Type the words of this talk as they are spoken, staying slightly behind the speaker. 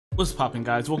What's poppin',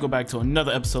 guys? Welcome back to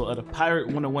another episode of the Pirate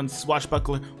 101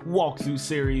 Swashbuckler walkthrough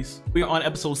series. We are on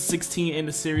episode 16 in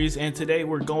the series, and today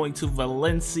we're going to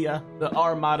Valencia, the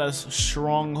Armada's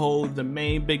stronghold, the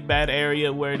main big bad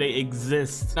area where they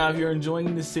exist. Now, if you're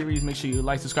enjoying this series, make sure you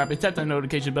like, subscribe, and tap that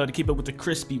notification bell to keep up with the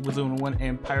crispy Wizard 101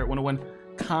 and Pirate 101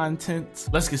 content.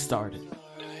 Let's get started.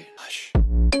 Hush.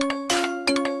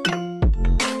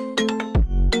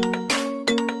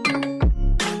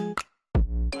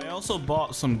 Also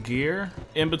bought some gear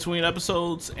in between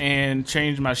episodes and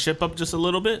changed my ship up just a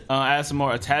little bit, add some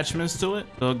more attachments to it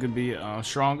so it could be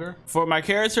stronger. For my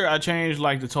character, I changed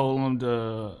like the totem,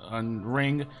 the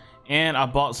ring, and I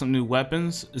bought some new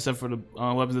weapons except for the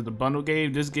weapons that the bundle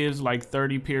gave. This gives like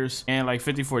 30 pierce and like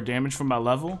 54 damage for my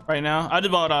level right now. I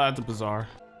just bought it out at the bazaar.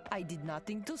 I did not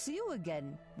think to see you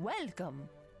again. Welcome.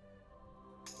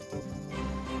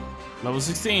 Level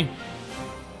 16.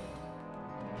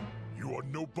 You are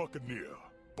no buccaneer,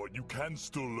 but you can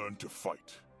still learn to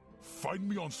fight. Find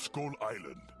me on Skull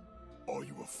Island. Are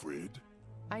you afraid?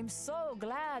 I'm so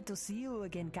glad to see you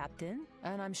again, Captain.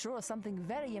 And I'm sure something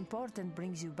very important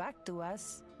brings you back to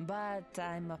us. But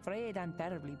I'm afraid I'm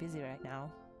terribly busy right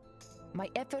now. My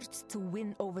efforts to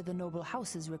win over the noble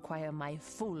houses require my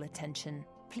full attention.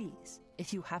 Please,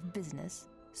 if you have business,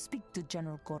 speak to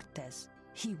General Cortez.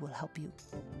 He will help you.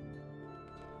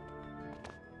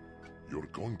 You're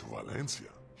going to Valencia?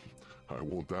 I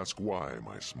won't ask why,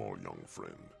 my small young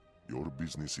friend. Your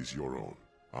business is your own.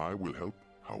 I will help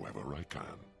however I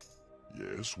can.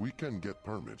 Yes, we can get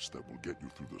permits that will get you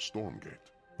through the storm gate,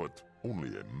 but only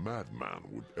a madman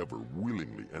would ever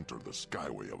willingly enter the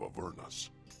skyway of Avernus.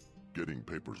 Getting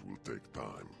papers will take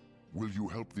time. Will you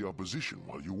help the opposition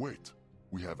while you wait?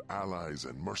 We have allies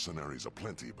and mercenaries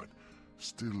aplenty, but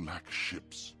still lack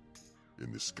ships.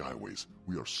 In the skyways,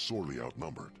 we are sorely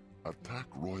outnumbered. Attack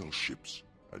royal ships,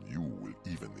 and you will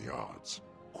even the odds.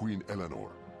 Queen Eleanor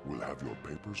will have your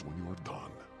papers when you are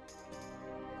done.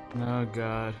 Oh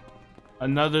god.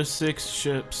 Another 6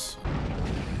 ships.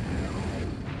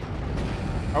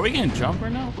 Are we getting jump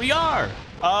right now? We are!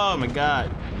 Oh my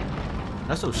god.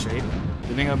 That's so shady.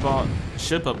 I think I bought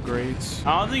ship upgrades.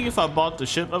 I don't think if I bought the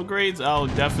ship upgrades, I'll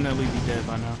definitely be dead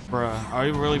by now. Bruh, are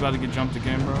you really about to get jumped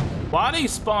again, bro? Why they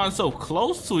spawn so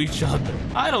close to each other?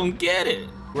 I don't get it.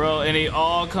 Bro, and they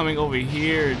all coming over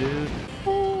here, dude.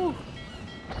 Woo.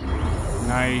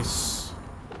 Nice.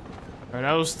 All right,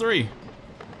 that was 3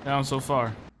 down so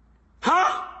far.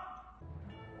 Huh?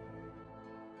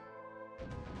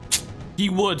 He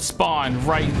would spawn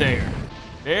right there.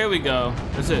 There we go.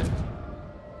 That's it.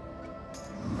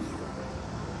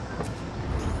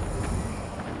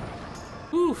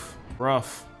 Oof,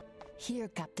 rough. Here,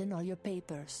 Captain, are your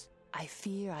papers. I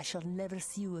fear I shall never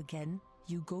see you again.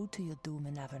 You go to your doom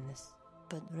in Avernus,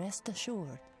 but rest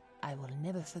assured, I will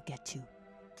never forget you.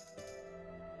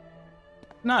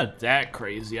 Not that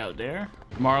crazy out there.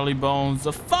 Marley Bones,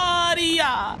 the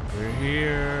Fadia. We're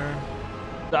here.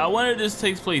 So I wonder if this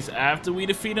takes place after we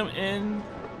defeat him in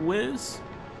Wiz.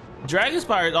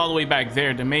 Dragonspire is all the way back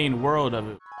there, the main world of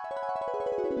it.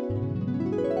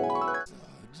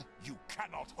 You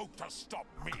cannot hope to stop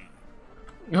me.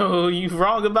 Oh, you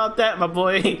wrong about that, my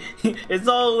boy. It's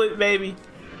all with baby.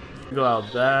 Go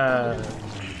out bad.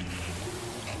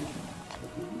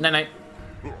 Night night.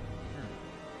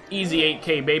 Easy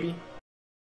 8K, baby.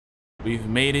 We've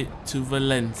made it to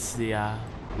Valencia.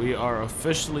 We are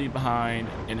officially behind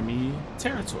enemy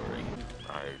territory.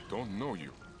 I don't know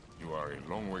you. You are a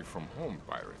long way from home,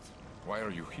 pirate. Why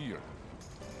are you here?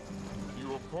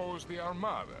 You oppose the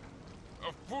Armada.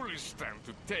 A foolish stand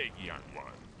to take, young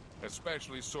one.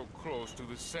 Especially so close to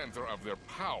the center of their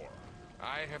power.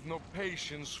 I have no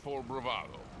patience for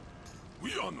bravado.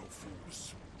 We are no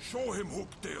fools. Show him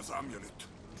Hooktail's amulet.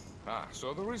 Ah,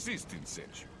 so the Resistance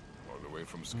sent you. All the way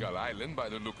from Skull Island by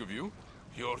the look of you.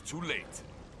 You're too late.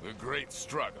 The great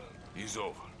struggle is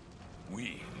over.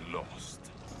 We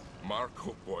lost.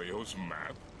 Marco Pollo's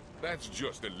map? That's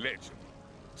just a legend.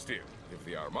 Still, if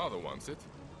the Armada wants it,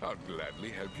 I'll gladly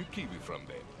help you keep it from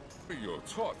them. You're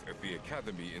taught at the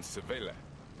academy in Sevilla.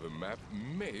 The map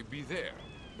may be there,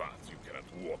 but you cannot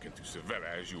walk into Sevilla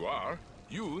as you are.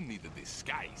 You need a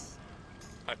disguise.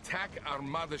 Attack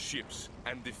Armada ships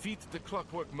and defeat the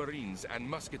Clockwork Marines and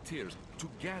Musketeers to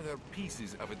gather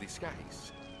pieces of a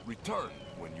disguise. Return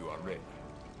when you are ready.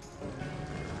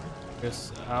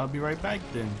 Guess I'll be right back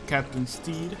then, Captain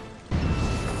Steed.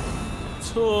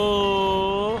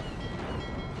 So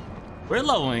we're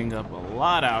leveling up a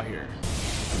lot out here.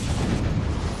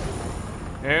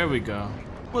 There we go.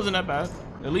 Wasn't that bad.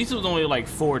 At least it was only like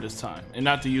 4 this time, and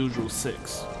not the usual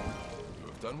 6. You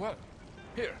have done well.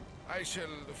 Here, I shall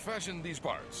fashion these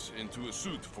parts into a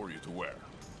suit for you to wear.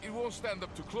 It won't stand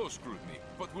up to close scrutiny,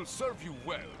 but will serve you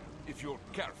well if you're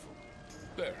careful.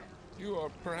 There. You are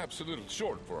perhaps a little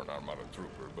short for an Armada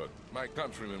trooper, but my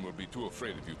countrymen will be too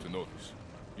afraid of you to notice.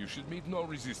 You should meet no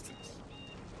resistance.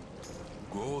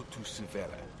 Go to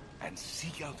Severa and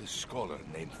seek out a scholar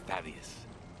named Thaddeus.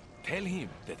 Tell him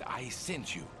that I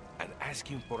sent you and ask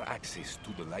him for access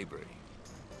to the library.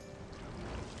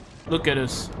 Look at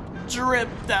us.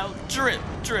 Dripped out. Drip,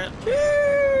 drip.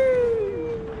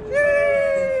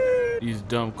 These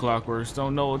dumb clockworks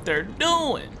don't know what they're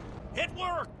doing. It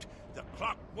worked! The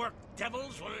clockwork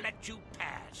devils will let you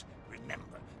pass.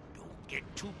 Remember, don't get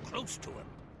too close to him.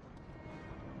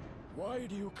 Why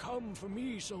do you come for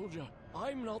me, soldier?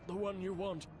 I'm not the one you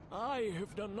want. I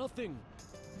have done nothing.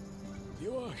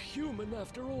 You are human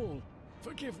after all.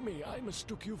 Forgive me, I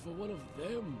mistook you for one of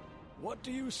them. What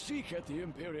do you seek at the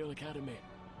Imperial Academy?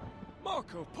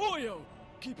 Marco Pollo!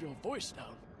 Keep your voice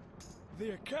down.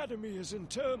 The Academy is in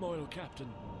turmoil, Captain.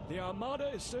 The Armada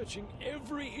is searching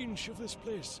every inch of this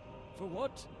place. For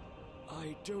what?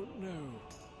 I don't know.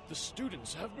 The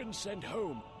students have been sent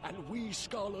home, and we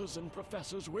scholars and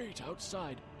professors wait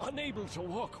outside, unable to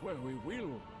walk where we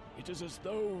will. It is as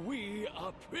though we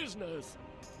are prisoners.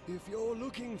 If you're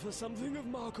looking for something of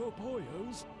Marco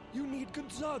Pollo's, you need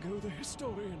Gonzago the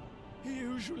historian. He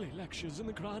usually lectures in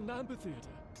the Grand Amphitheater.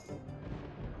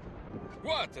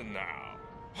 What now?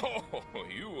 Oh,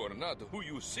 you are not who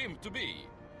you seem to be.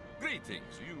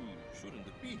 Greetings, you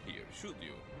shouldn't be here, should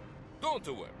you? Don't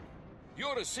worry.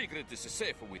 Your secret is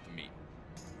safe with me.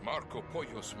 Marco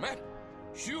Pollo's map?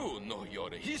 You know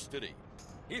your history.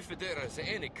 If there is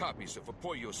any copies of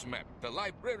Pollo's map, the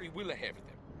library will have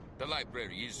them. The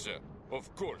library is,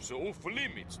 of course, off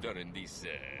limits during this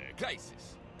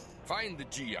crisis. Find the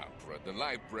Giapra, the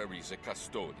library's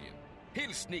custodian.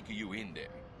 He'll sneak you in there.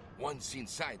 Once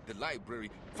inside the library,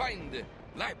 find the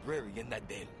librarian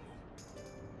Adelmo.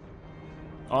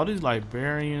 All these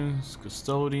librarians,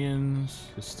 custodians,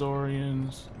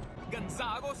 historians.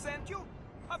 Gonzago sent you?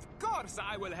 Of course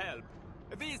I will help.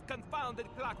 These confounded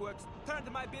clockworks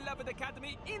turned my beloved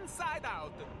academy inside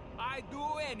out. I'd do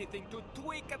anything to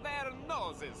tweak their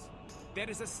noses. There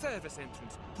is a service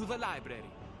entrance to the library.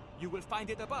 You will find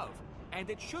it above, and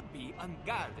it should be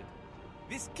unguarded.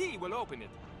 This key will open it.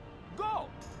 Go!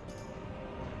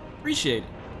 Appreciate it.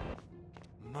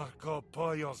 Marco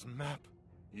Pollo's map.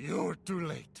 You're too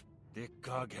late. The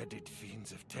cog-headed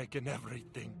fiends have taken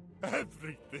everything.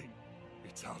 Everything.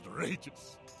 It's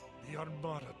outrageous. The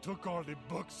Armada took all the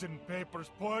books and papers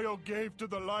Pollo gave to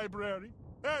the library.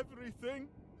 Everything.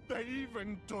 They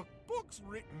even took books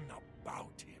written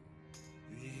about him.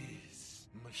 These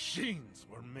machines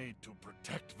were made to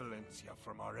protect Valencia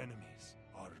from our enemies.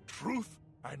 Our truth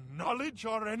and knowledge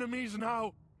are enemies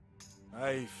now.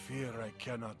 I fear I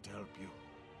cannot help you.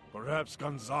 Perhaps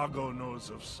Gonzago knows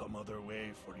of some other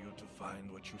way for you to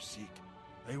find what you seek.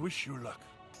 I wish you luck.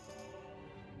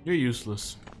 You're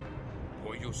useless.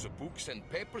 Pollo's books and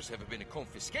papers have been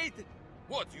confiscated.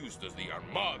 What use does the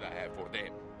Armada have for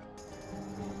them?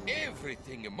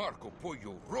 Everything Marco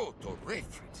Pollo wrote or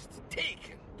referenced,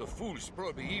 taken. The fools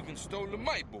probably even stole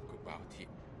my book about him.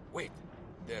 Wait,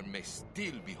 there may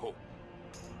still be hope.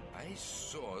 I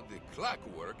saw the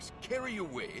clockworks carry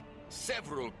away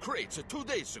several crates 2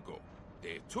 days ago.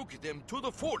 They took them to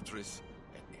the fortress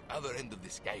at the other end of the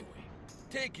skyway.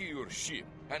 Take your ship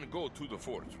and go to the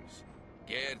fortress.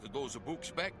 Get those books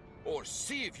back, or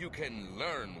see if you can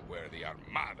learn where the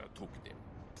Armada took them.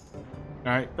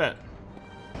 Alright, bet.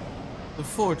 The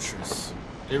fortress.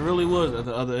 It really was at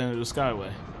the other end of the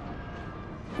skyway.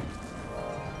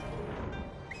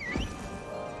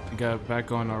 We got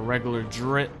back on our regular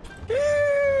drip.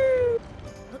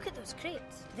 Look at those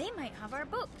crates. They might have our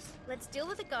books. Let's deal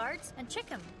with the guards and check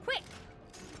them. Quick!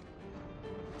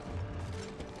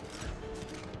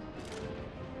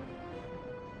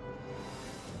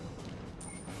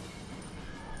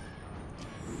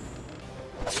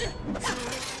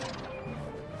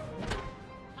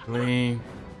 Clean.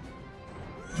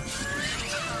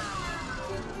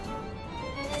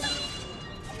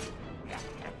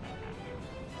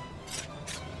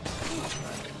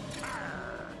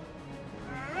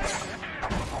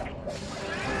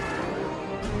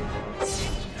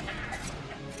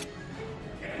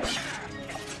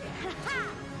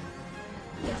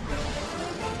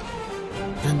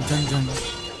 Dun dun dun.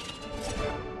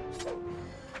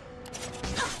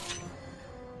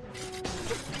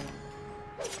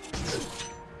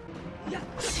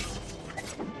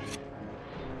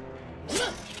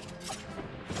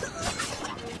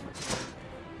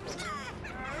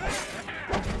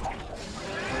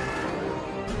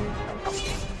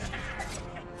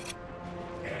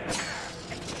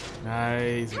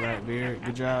 Nice, Ratbeard.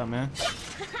 Good job, man.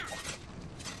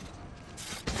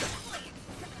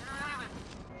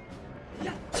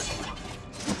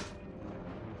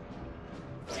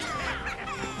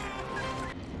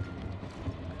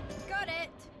 Got it.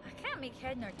 I can't make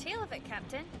head nor tail of it,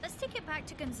 Captain. Let's take it back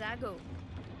to Gonzago.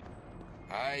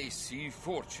 I see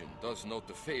fortune does not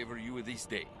favor you this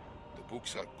day. The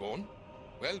books are gone?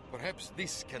 Well, perhaps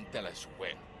this can tell us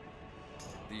when.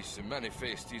 This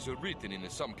manifest is written in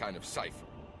some kind of cipher.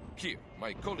 Here,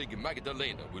 my colleague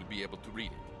Magdalena will be able to read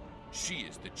it. She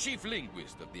is the chief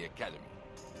linguist of the Academy.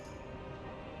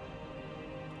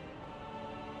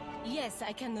 Yes,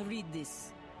 I can read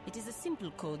this. It is a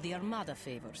simple code the Armada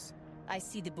favors. I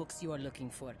see the books you are looking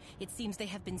for. It seems they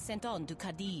have been sent on to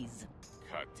Cadiz.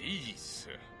 Cadiz?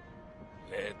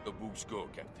 Let the books go,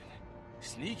 Captain.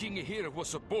 Sneaking here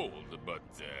was bold, but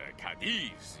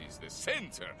Cadiz is the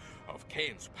center of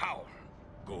Kane's power.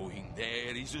 Going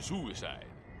there is a suicide.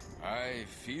 I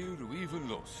fear we've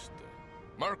lost.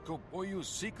 Marco Pollo's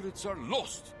secrets are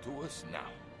lost to us now.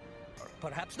 Or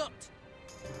perhaps not.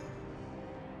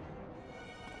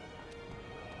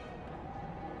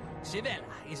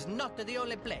 Sivella is not the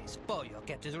only place Pollo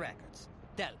kept his records.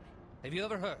 Tell me, have you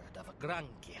ever heard of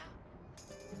Grankia?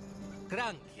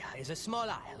 Grankia is a small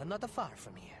isle not far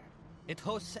from here. It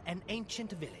hosts an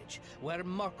ancient village where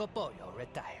Marco Pollo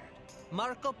retired.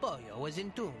 Marco Pollo was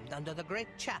entombed under the great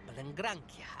chapel in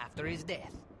Grankia after his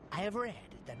death. I have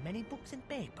read that many books and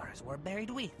papers were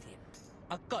buried with him.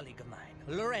 A colleague of mine,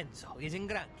 Lorenzo, is in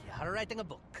Grankia writing a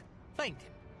book. Find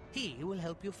him. He will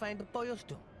help you find Pollo's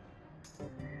tomb.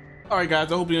 Alright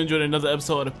guys, I hope you enjoyed another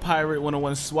episode of the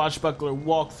Pirate101 Swashbuckler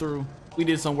walkthrough. We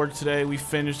did some work today. We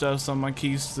finished up some of my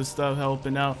keys to stuff,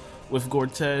 helping out with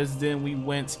Cortez. Then we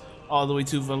went all the way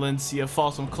to Valencia,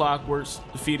 fought some clockworks,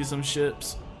 defeated some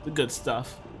ships, the good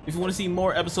stuff. If you want to see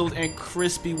more episodes and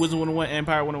crispy Wizard 101 and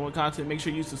Pirate 101 content, make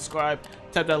sure you subscribe,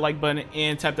 tap that like button,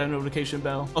 and tap that notification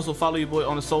bell. Also, follow your boy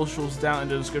on the socials down in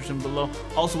the description below.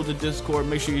 Also with the Discord,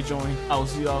 make sure you join. I will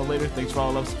see y'all later. Thanks for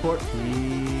all love support.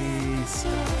 Peace.